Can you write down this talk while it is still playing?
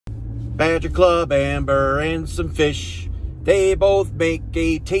Badger Club Amber and some fish. They both make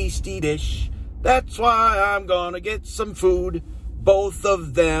a tasty dish. That's why I'm gonna get some food. Both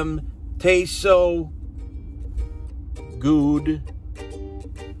of them taste so good.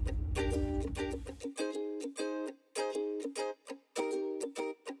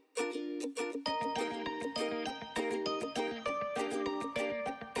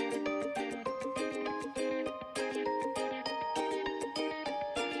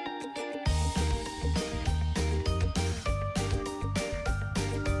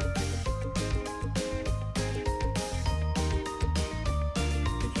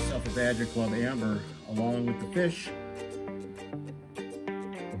 Badger Club Amber along with the fish.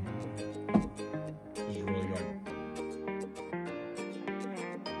 This is really good.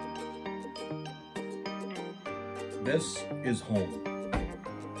 This is home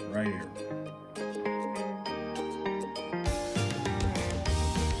right here.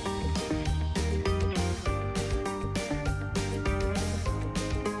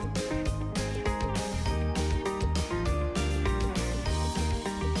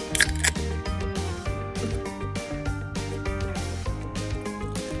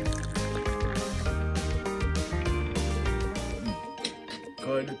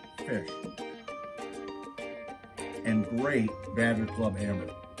 Good fish and great Badger Club Amber.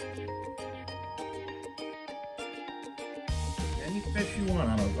 Any fish you want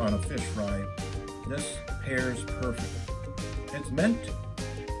on a fish fry, this pairs perfect. It's meant to.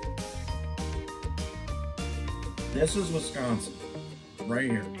 This is Wisconsin, right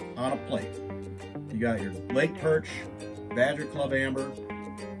here on a plate. You got your lake perch, Badger Club Amber.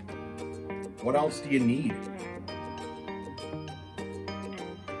 What else do you need?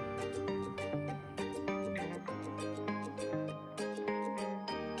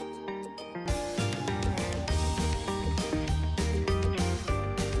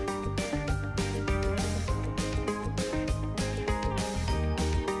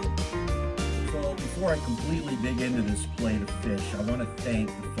 Before I completely dig into this plate of fish, I want to thank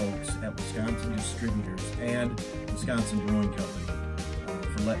the folks at Wisconsin Distributors and Wisconsin Brewing Company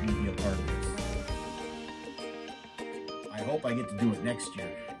for letting me be a part of this. I hope I get to do it next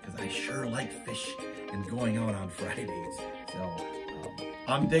year because I sure like fish and going out on Fridays. So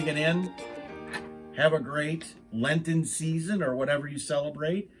I'm digging in. Have a great Lenten season or whatever you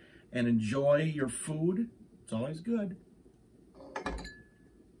celebrate and enjoy your food. It's always good.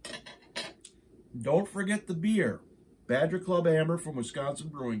 Don't forget the beer, Badger Club Amber from Wisconsin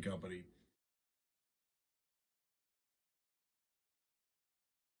Brewing Company.